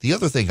the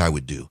other thing I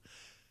would do,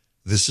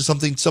 this is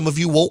something some of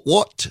you won't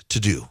want to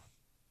do.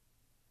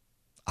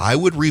 I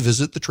would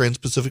revisit the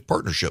Trans-Pacific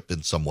Partnership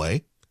in some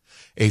way.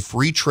 A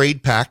free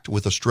trade pact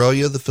with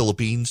Australia, the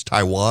Philippines,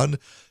 Taiwan,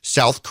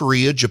 South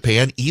Korea,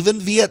 Japan, even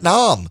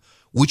Vietnam,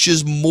 which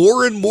is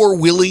more and more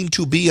willing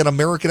to be an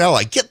American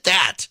ally. Get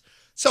that.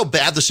 That's how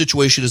bad the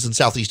situation is in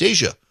Southeast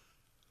Asia.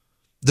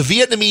 The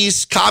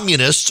Vietnamese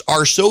communists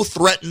are so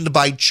threatened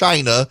by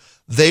China,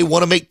 they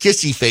want to make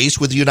kissy face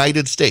with the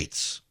United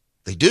States.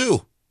 They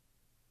do.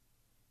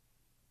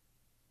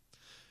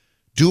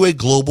 Do a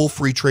global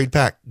free trade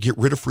pact. Get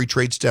rid of free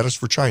trade status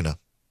for China.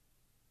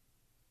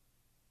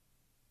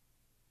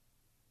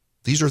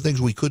 These are things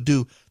we could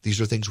do.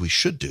 These are things we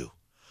should do.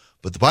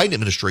 But the Biden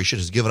administration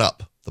has given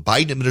up. The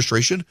Biden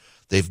administration,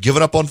 they've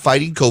given up on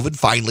fighting COVID.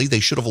 Finally, they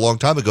should have a long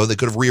time ago. They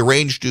could have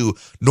rearranged to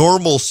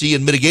normalcy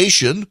and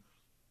mitigation.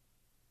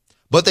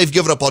 But they've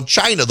given up on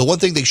China. The one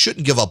thing they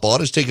shouldn't give up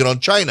on is taking on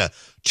China.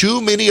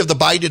 Too many of the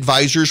Biden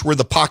advisors were in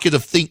the pocket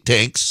of think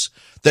tanks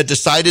that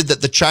decided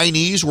that the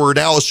Chinese were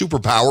now a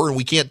superpower and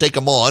we can't take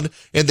them on.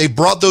 And they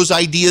brought those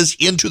ideas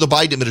into the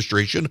Biden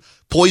administration,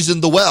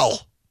 poisoned the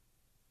well.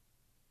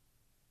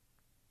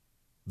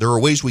 There are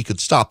ways we could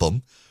stop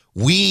them.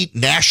 We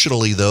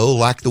nationally, though,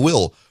 lack the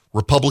will.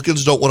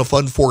 Republicans don't want to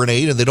fund foreign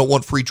aid and they don't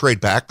want free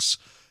trade pacts.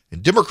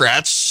 And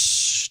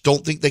Democrats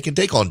don't think they can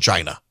take on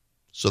China,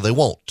 so they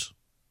won't.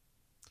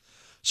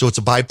 So it's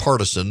a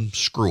bipartisan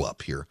screw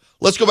up here.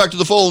 Let's go back to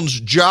the phones.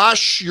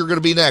 Josh, you're going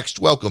to be next.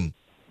 Welcome.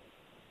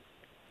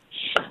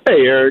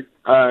 Hey, Eric.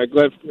 Glad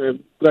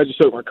you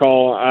took my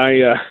call.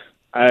 I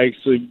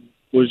actually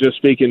was just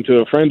speaking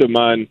to a friend of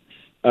mine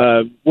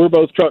we're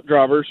both truck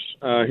drivers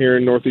here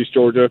in Northeast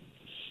Georgia,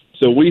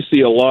 so we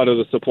see a lot of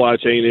the supply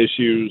chain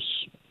issues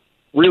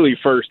really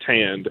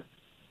firsthand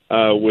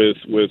with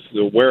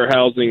the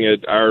warehousing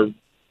at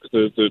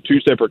the two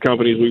separate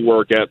companies we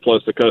work at,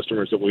 plus the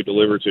customers that we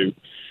deliver to.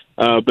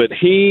 But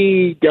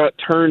he got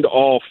turned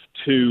off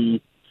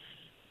to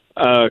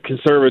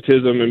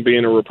conservatism and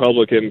being a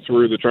Republican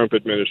through the Trump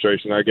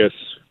administration. I guess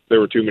there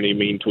were too many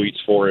mean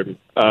tweets for him.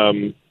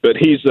 But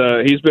he's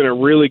been a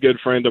really good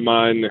friend of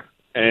mine,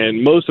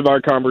 and most of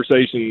our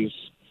conversations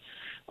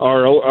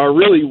are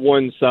really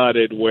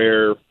one-sided,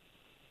 where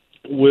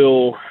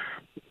we'll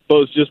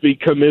both just be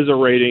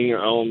commiserating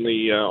on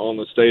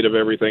the state of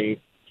everything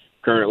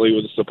currently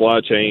with the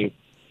supply chain,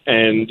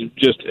 and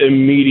just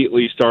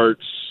immediately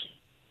starts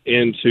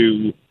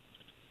into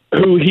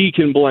who he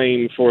can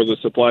blame for the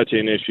supply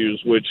chain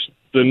issues, which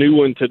the new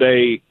one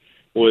today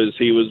was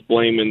he was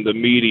blaming the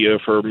media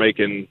for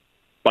making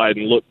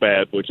Biden look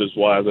bad, which is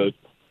why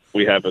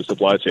we have a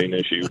supply chain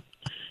issue.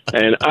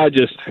 And I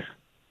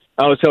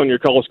was telling your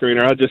call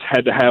screener, I just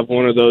had to have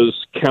one of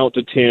those count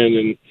to 10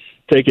 and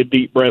take a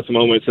deep breath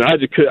moments, and I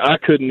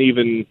couldn't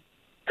even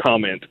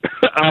comment.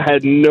 I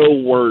had no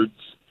words.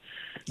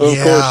 Of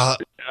course,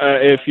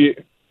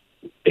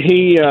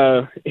 he's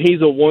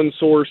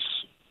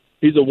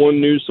a one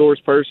news source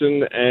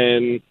person,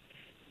 and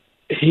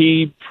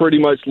he pretty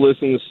much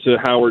listens to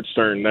Howard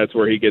Stern. That's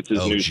where he gets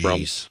his news from.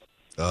 He's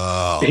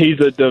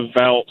a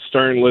devout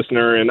Stern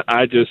listener, and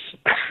I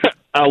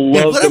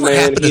love the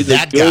man. He's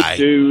a good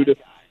dude.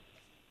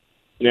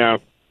 Yeah.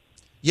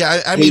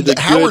 Yeah, I mean,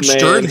 Howard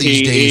Stern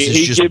these days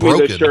is just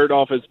broken. He give me the shirt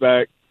off his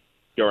back.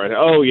 Right.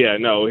 Oh, yeah,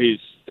 no,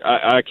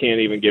 I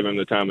can't even give him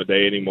the time of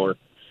day anymore.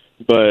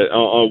 But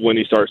when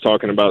he starts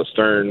talking about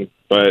Stern,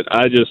 but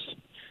I do.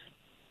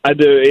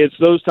 It's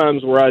those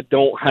times where I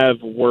don't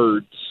have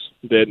words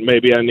that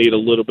maybe I need a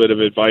little bit of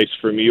advice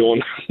from you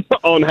on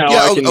how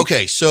I can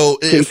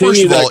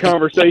continue that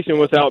conversation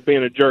without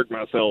being a jerk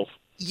myself.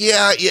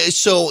 Yeah.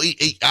 So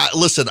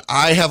listen,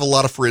 I have a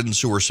lot of friends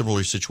who are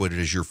similarly situated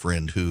as your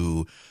friend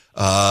who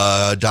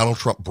Donald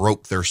Trump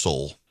broke their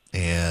soul,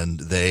 and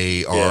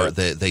they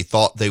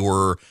thought they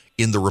were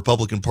in the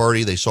Republican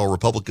Party. They saw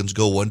Republicans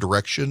go one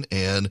direction,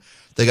 and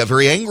they got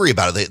very angry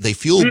about it. They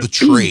feel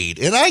betrayed,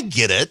 and I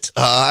get it.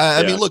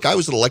 I mean, look, I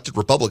was an elected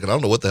Republican. I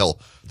don't know what the hell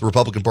the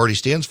Republican Party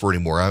stands for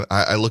anymore.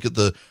 I look at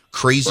the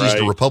crazies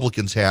the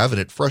Republicans have,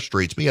 and it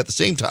frustrates me. At the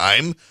same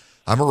time,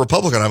 I'm a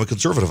Republican. I'm a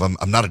conservative.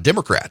 I'm not a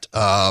Democrat.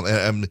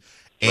 And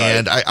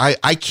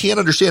I can't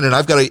understand. And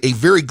I've got a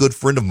very good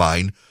friend of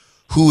mine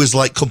who is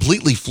like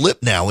completely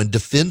flipped now and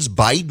defends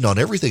Biden on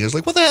everything. It's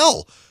like, what the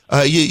hell?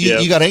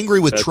 You got angry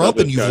with Trump,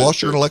 and you've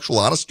lost your intellectual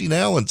honesty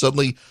now, and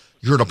suddenly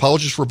you're an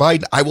apologist for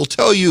Biden. I will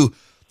tell you,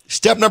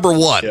 step number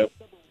one,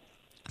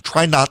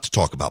 try not to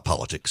talk about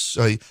politics.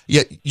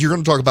 You're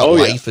going to talk about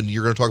life, and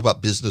you're going to talk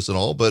about business and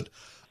all, but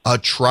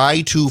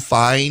try to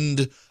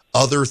find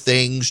other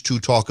things to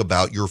talk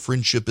about. Your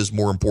friendship is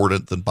more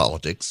important than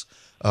politics.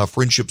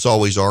 Friendships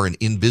always are, and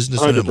in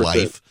business and in 100%.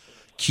 life,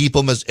 keep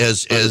them as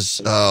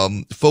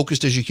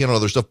focused as you can on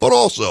other stuff. But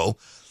also,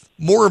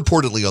 more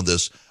importantly on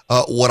this,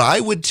 what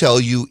I would tell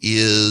you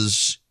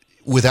is,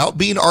 without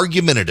being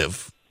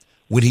argumentative,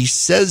 when he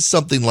says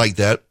something like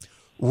that,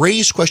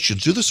 raise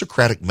questions. Do the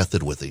Socratic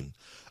method with him.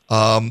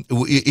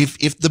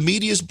 If the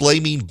media is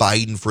blaming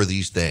Biden for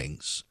these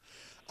things,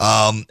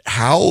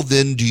 how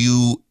then do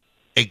you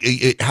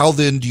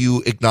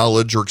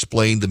acknowledge or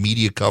explain the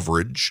media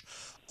coverage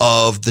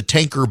of the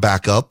tanker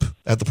backup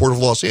at the Port of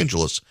Los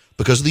Angeles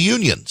because of the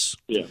unions?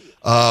 Yeah.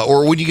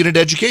 Or when you get into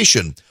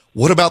education,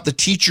 what about the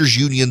teachers'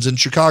 unions in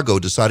Chicago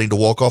deciding to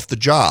walk off the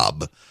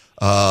job?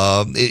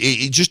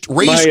 It just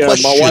raised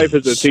questions. My wife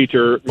is a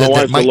teacher. My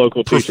wife's a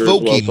local teacher as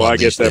well, so I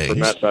get that from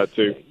that side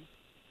too.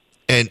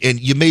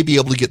 And you may be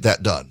able to get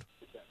that done.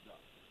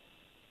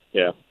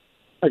 Yeah,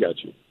 I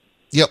got you.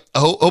 Yep, I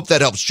hope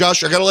that helps.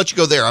 Josh, I got to let you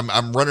go there.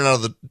 I'm running out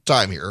of the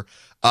time here.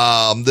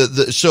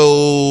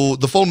 So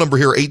the phone number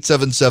here,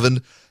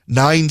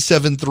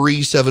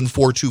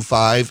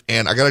 877-973-7425.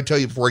 And I got to tell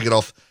you before I get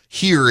off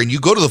here, and you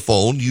go to the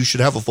phone, you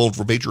should have a phone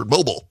from Patriot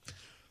Mobile.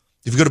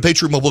 If you go to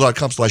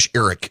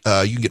patriotmobile.com/Eric,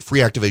 you can get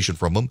free activation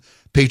from them.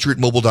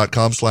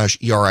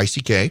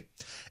 patriotmobile.com/ERICK.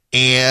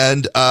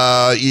 And,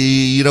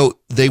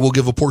 they will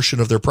give a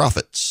portion of their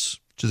profits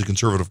to the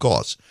conservative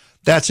cause.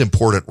 That's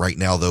important right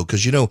now, though,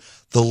 because,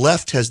 the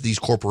left has these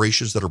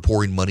corporations that are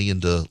pouring money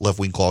into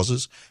left-wing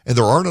causes, and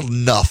there aren't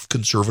enough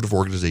conservative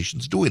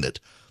organizations doing it.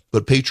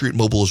 But Patriot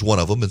Mobile is one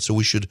of them, and so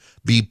we should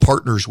be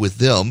partners with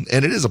them,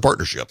 and it is a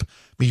partnership. I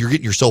mean, you're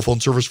getting your cell phone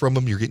service from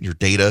them, you're getting your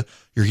data,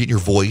 you're getting your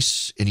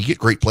voice, and you get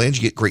great plans,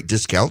 you get great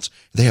discounts.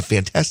 They have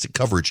fantastic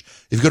coverage.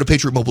 If you go to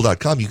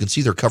patriotmobile.com, you can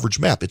see their coverage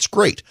map. It's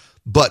great.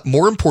 But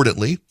more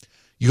importantly,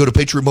 you go to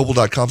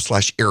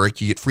patriotmobile.com/Eric,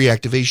 you get free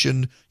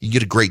activation, you can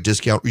get a great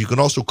discount, or you can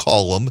also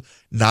call them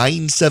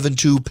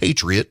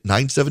 972-PATRIOT,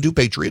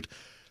 972-PATRIOT.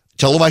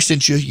 Tell them I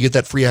sent you, you get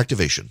that free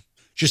activation.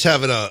 Just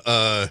having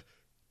a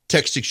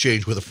text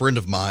exchange with a friend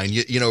of mine.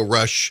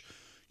 Rush,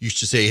 used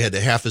to say he had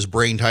half his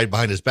brain tied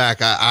behind his back.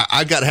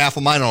 I've got half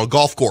of mine on a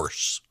golf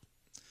course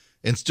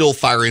and still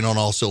firing on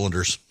all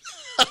cylinders.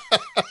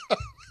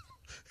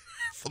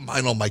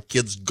 Mine on my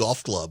kid's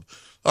golf club.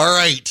 All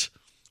right.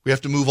 We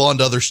have to move on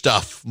to other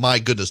stuff. My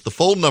goodness. The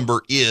phone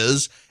number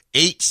is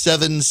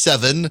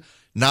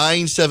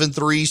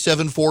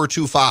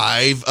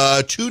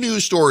 877-973-7425. Two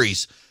news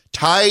stories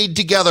tied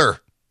together.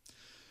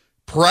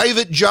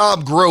 Private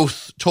job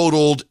growth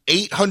totaled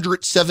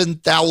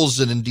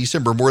 807,000 in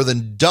December, more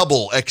than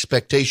double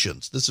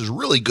expectations. This is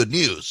really good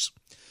news.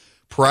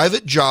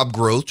 Private job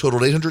growth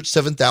totaled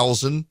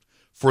 807,000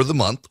 for the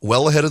month,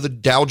 well ahead of the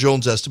Dow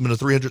Jones estimate of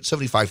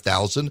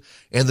 375,000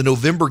 and the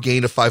November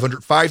gain of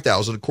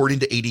 505,000, according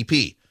to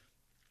ADP.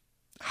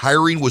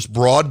 Hiring was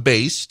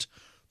broad-based,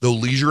 though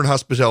leisure and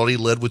hospitality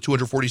led with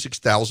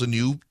 246,000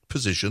 new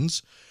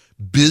positions.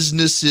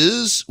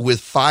 Businesses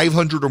with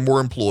 500 or more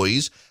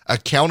employees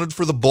accounted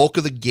for the bulk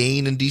of the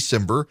gain in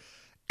December,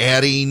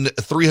 adding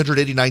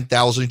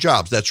 389,000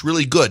 jobs. That's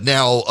really good.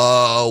 Now,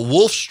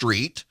 Wolf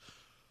Street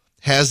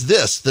has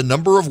this: the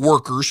number of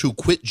workers who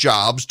quit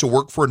jobs to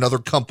work for another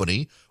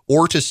company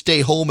or to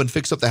stay home and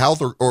fix up the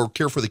house or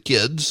care for the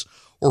kids,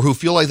 or who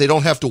feel like they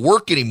don't have to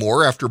work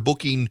anymore after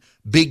booking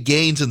big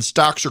gains in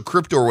stocks or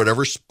crypto or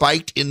whatever,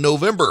 spiked in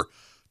November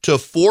to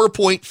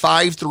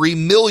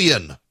 4.53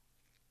 million.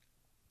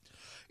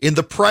 In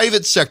the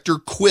private sector,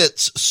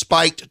 quits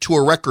spiked to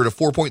a record of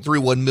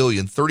 4.31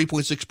 million,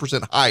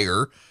 30.6%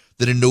 higher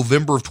than in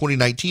November of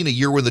 2019, a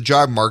year when the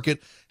job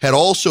market had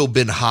also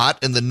been hot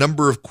and the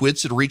number of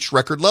quits had reached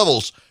record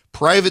levels.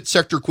 Private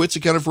sector quits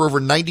accounted for over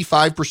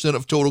 95%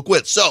 of total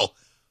quits. So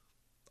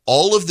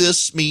all of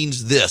this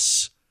means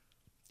this: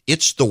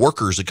 it's the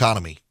workers'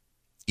 economy.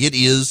 It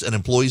is an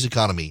employee's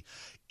economy.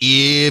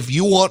 If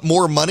you want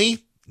more money,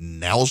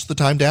 now's the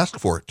time to ask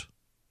for it.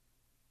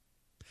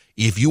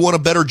 If you want a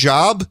better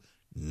job,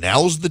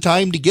 now's the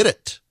time to get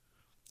it.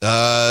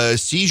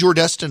 Seize your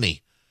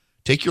destiny.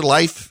 Take your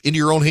life into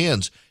your own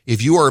hands.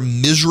 If you are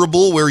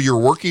miserable where you're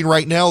working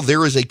right now,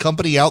 there is a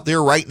company out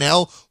there right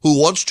now who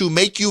wants to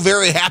make you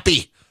very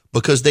happy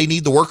because they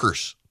need the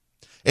workers.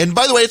 And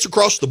by the way, it's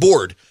across the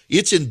board.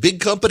 It's in big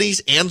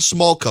companies and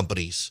small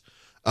companies.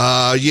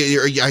 I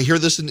hear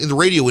this in the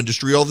radio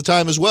industry all the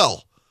time as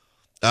well.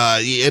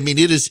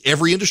 It is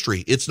every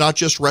industry. It's not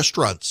just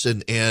restaurants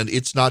and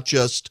it's not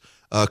just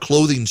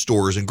clothing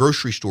stores and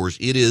grocery stores.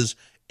 It is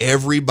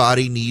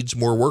everybody needs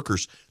more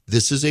workers.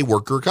 This is a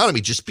worker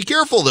economy. Just be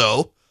careful,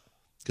 though,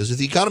 because if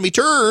the economy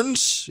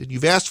turns and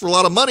you've asked for a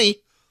lot of money,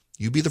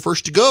 you'd be the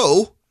first to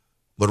go.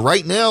 But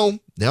right now,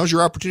 now's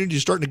your opportunity to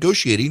start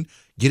negotiating,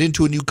 get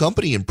into a new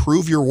company and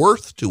prove your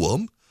worth to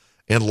them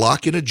and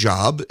lock in a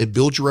job and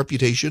build your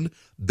reputation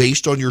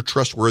based on your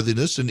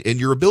trustworthiness and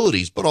your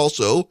abilities. But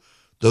also,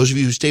 those of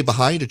you who stay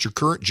behind at your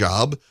current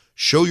job,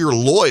 show you're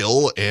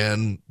loyal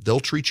and they'll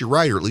treat you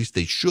right, or at least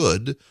they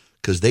should,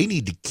 because they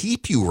need to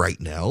keep you right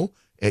now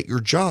at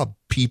your job.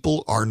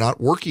 People are not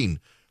working.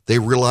 They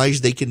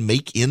realize they can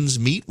make ends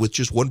meet with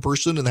just one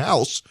person in the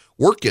house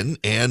working,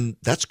 and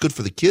that's good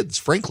for the kids,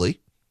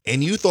 frankly.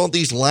 And you thought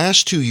these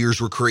last 2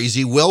 years were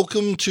crazy.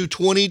 Welcome to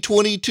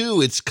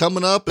 2022. It's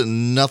coming up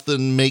and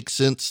nothing makes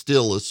sense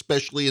still,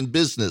 especially in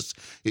business.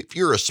 If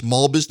you're a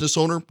small business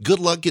owner, good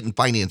luck getting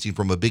financing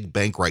from a big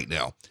bank right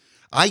now.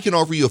 I can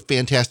offer you a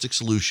fantastic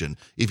solution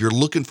if you're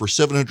looking for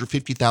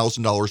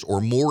 $750,000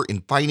 or more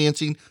in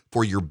financing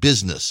for your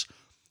business.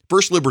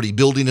 First Liberty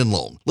Building and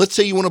Loan. Let's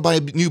say you want to buy a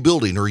new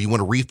building, or you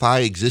want to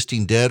refi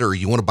existing debt, or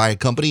you want to buy a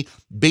company.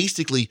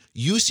 Basically,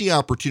 you see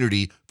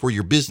opportunity for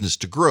your business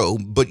to grow,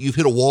 but you've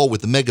hit a wall with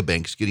the mega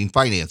banks getting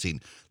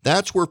financing.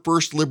 That's where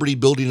First Liberty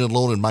Building and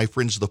Loan and my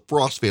friends the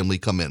Frost family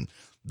come in.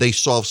 They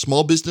solve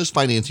small business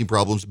financing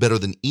problems better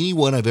than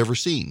anyone I've ever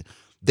seen.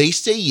 They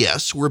say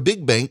yes, where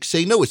big banks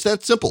say no. It's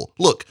that simple.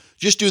 Look,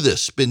 just do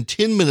this. Spend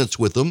 10 minutes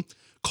with them.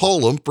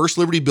 Call them, First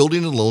Liberty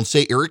Building and Loan.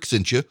 Say Eric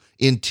sent you.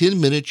 In 10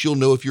 minutes, you'll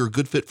know if you're a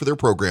good fit for their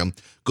program.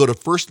 Go to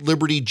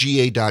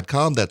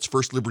firstlibertyga.com. That's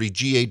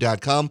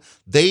firstlibertyga.com.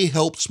 They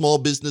help small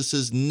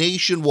businesses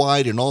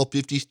nationwide in all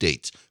 50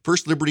 states.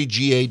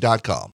 firstlibertyga.com.